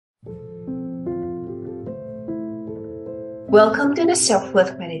Welcome to the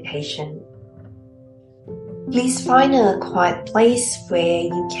Self-Worth Meditation. Please find a quiet place where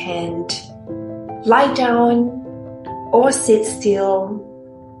you can lie down or sit still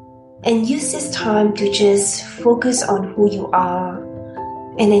and use this time to just focus on who you are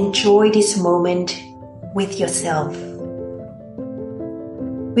and enjoy this moment with yourself.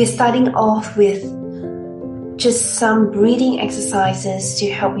 We're starting off with just some breathing exercises to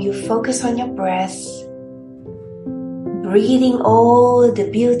help you focus on your breath, breathing all the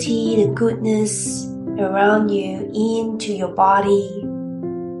beauty, the goodness around you into your body,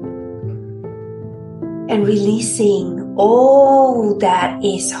 and releasing all that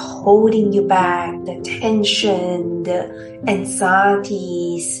is holding you back, the tension, the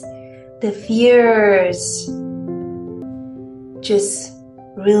anxieties, the fears. Just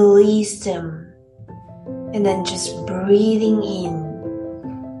release them. And then just breathing in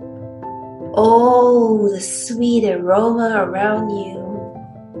all the sweet aroma around you,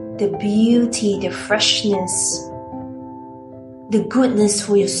 the beauty, the freshness, the goodness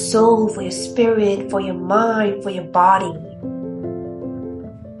for your soul, for your spirit, for your mind, for your body.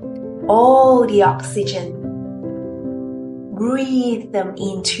 All the oxygen, breathe them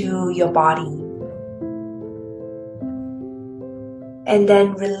into your body. And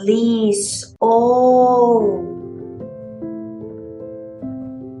then release all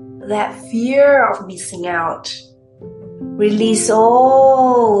that fear of missing out. Release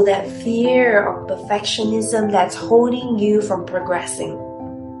all that fear of perfectionism that's holding you from progressing.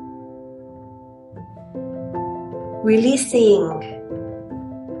 Releasing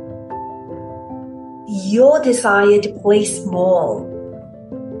your desire to play small,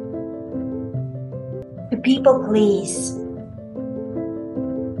 to people please.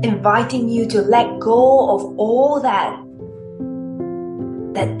 Inviting you to let go of all that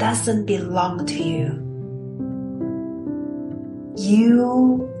doesn't belong to you.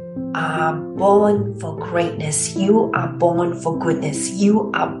 You are born for greatness. You are born for goodness.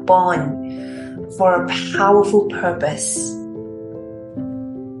 You are born for a powerful purpose.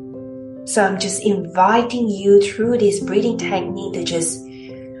 So I'm just inviting you through this breathing technique to just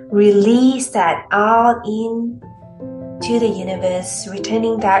release that out to the universe,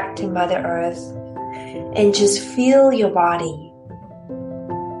 returning back to Mother Earth, and just fill your body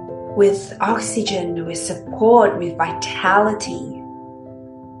with oxygen, with support, with vitality,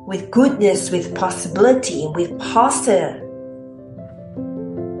 with goodness, with possibility, with positive.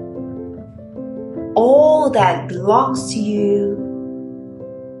 All that belongs to you,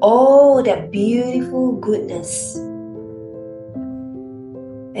 all that beautiful goodness.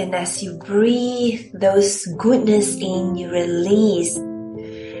 And as you breathe those goodness in, you release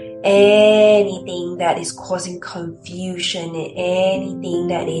anything that is causing confusion, anything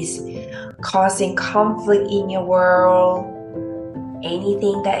that is causing conflict in your world,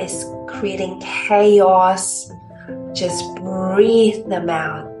 anything that is creating chaos. Just breathe them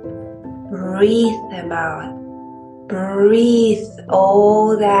out. Breathe them out. Breathe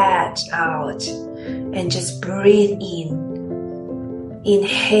all that out. And just breathe in.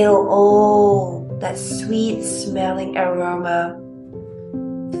 Inhale all that sweet smelling aroma,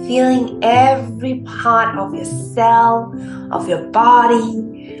 feeling every part of your cell, of your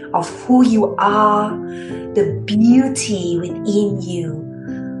body, of who you are, the beauty within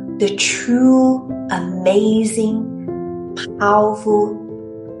you, the true, amazing, powerful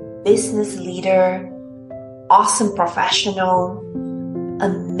business leader, awesome professional,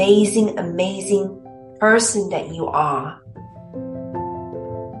 amazing person that you are.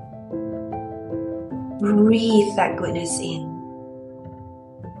 Breathe that goodness in.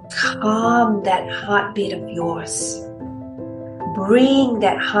 Calm that heartbeat of yours. Bring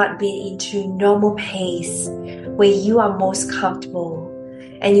that heartbeat into normal pace where you are most comfortable.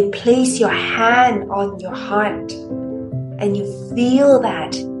 And you place your hand on your heart and you feel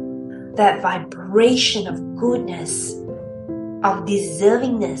that vibration of goodness, of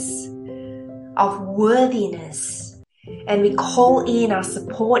deservingness, of worthiness. And we call in our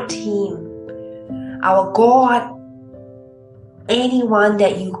support team, our God, anyone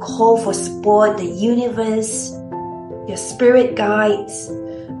that you call for support, the universe, your spirit guides,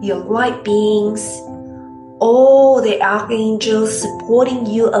 your light beings, all the archangels supporting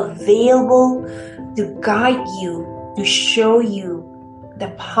you, available to guide you, to show you the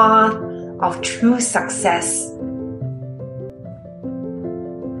path of true success,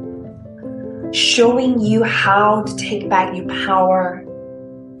 showing you how to take back your power,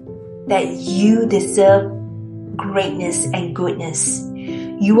 that you deserve greatness and goodness.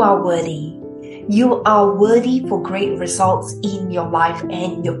 You are worthy. You are worthy for great results in your life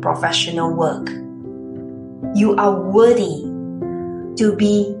and your professional work. You are worthy to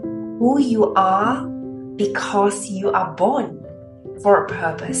be who you are because you are born for a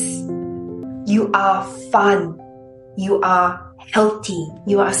purpose. You are fun. You are healthy.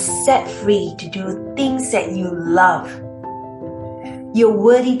 You are set free to do things that you love. You're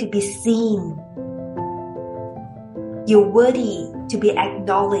worthy to be seen. You're worthy to be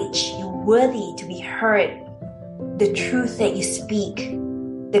acknowledged. You're worthy to be heard. The truth that you speak,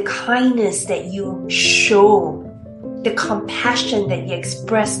 the kindness that you show, the compassion that you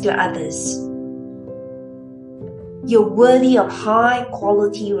express to others. You're worthy of high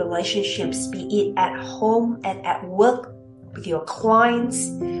quality relationships, be it at home and at work, with your clients,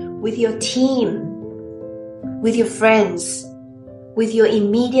 with your team, with your friends, with your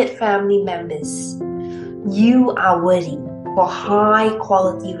immediate family members. You are worthy for high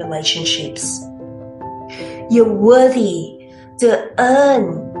quality relationships. You're worthy to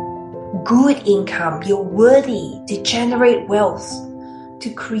earn good income. You're worthy to generate wealth,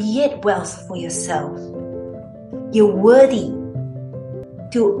 to create wealth for yourself. You're worthy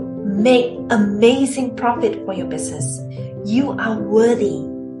to make amazing profit for your business. You are worthy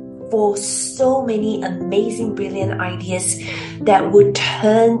for so many amazing, brilliant ideas that would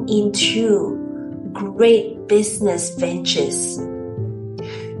turn into great business ventures.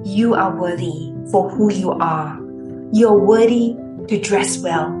 You are worthy for who you are. You're worthy to dress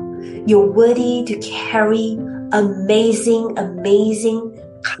well. You're worthy to carry amazing, amazing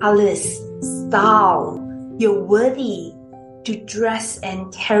colors, style. You're worthy to dress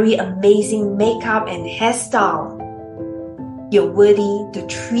and carry amazing makeup and hairstyle. You're worthy to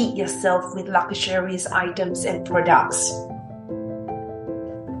treat yourself with luxurious items and products.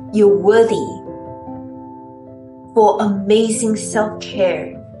 You're worthy for amazing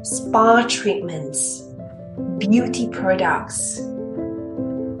self-care, spa treatments, beauty products.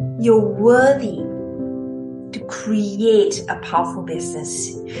 You're worthy to create a powerful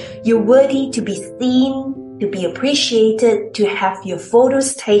business. You're worthy to be seen, to be appreciated, to have your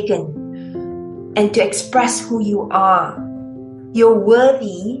photos taken, and to express who you are. You're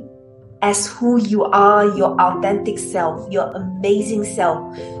worthy as who you are, your authentic self, your amazing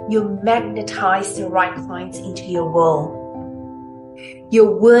self. You magnetize the right clients into your world.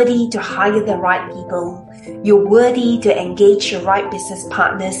 You're worthy to hire the right people. You're worthy to engage the right business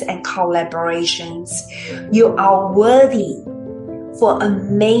partners and collaborations. You are worthy for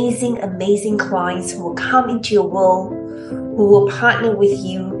amazing, amazing clients who will come into your world, who will partner with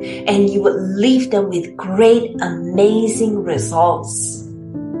you, and you will leave them with great, amazing results.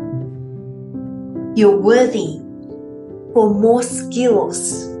 You're worthy for more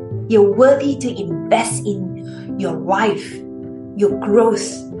skills. You're worthy to invest in your life, your growth,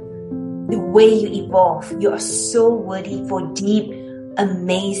 the way you evolve. You are so worthy for deep,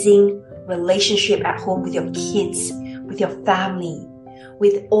 amazing relationship at home with your kids, with your family,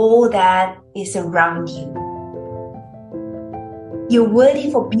 with all that is around you. You're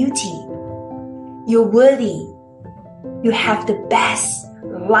worthy for beauty. You're worthy. You have the best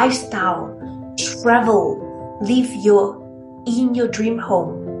lifestyle. Travel, live in your dream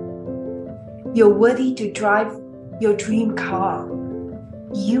home. You're worthy to drive your dream car.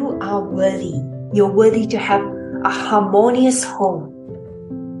 You are worthy. You're worthy to have a harmonious home.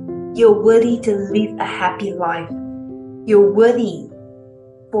 You're worthy to live a happy life. You're worthy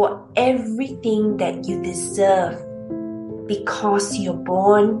for everything that you deserve because you're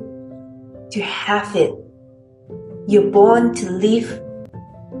born to have it. You're born to live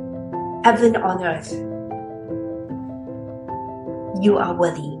heaven on earth. You are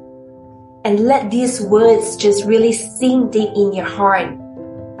worthy. And let these words just really sink deep in your heart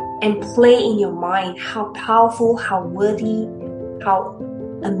and play in your mind how powerful, how worthy, how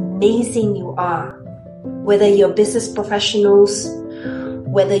amazing you are. Whether you're business professionals,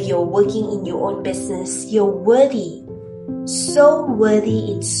 whether you're working in your own business, you're worthy. So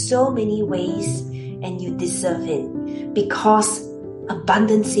worthy in so many ways, and you deserve it because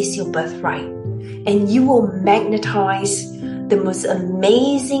abundance is your birthright, and you will magnetize the most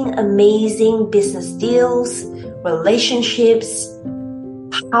amazing, amazing business deals, relationships,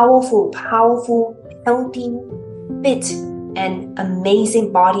 powerful, healthy, fit, and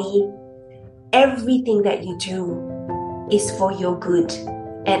amazing body. Everything that you do is for your good.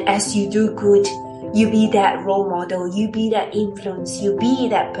 And as you do good, you be that role model, you be that influence, you be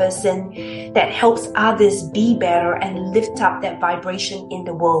that person that helps others be better and lift up that vibration in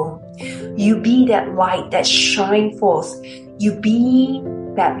the world. You be that light that shines forth. You be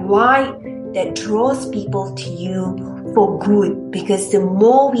that light that draws people to you for good, because the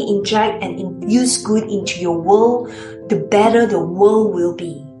more we inject and infuse good into your world, the better the world will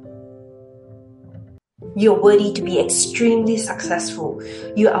be. You're worthy to be extremely successful.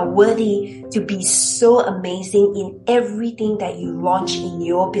 You are worthy to be so amazing in everything that you launch in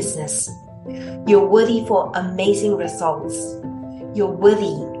your business. You're worthy for amazing results. You're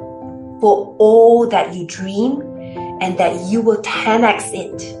worthy for all that you dream and that you will 10x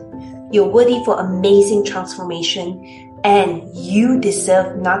it. You're worthy for amazing transformation and you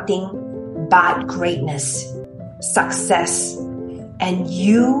deserve nothing but greatness, success, and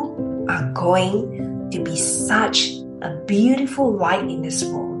you are going to be such a beautiful light in this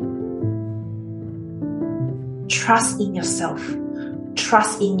world. Trust in yourself.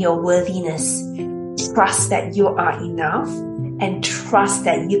 Trust in your worthiness. Trust that you are enough, and trust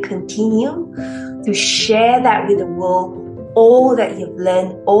that you continue to share that with the world, all that you've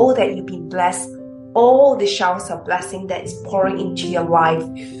learned, all that you've been blessed, all the showers of blessing that is pouring into your life.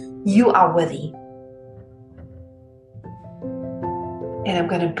 You are worthy. And I'm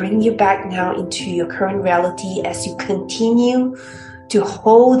going to bring you back now into your current reality as you continue to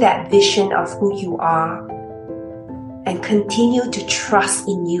hold that vision of who you are and continue to trust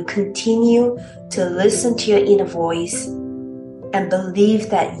in you. Continue to listen to your inner voice and believe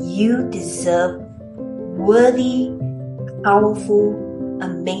that you deserve worthy, powerful,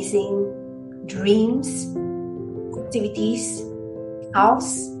 amazing dreams, activities,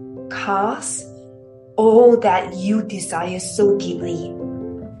 house, cars, all that you desire so deeply.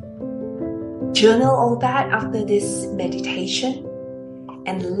 Journal all that after this meditation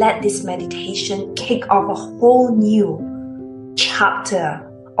and let this meditation kick off a whole new chapter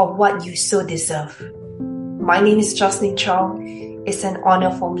of what you so deserve. My name is Jocelyn Chong. It's an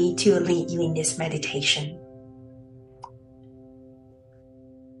honor for me to lead you in this meditation.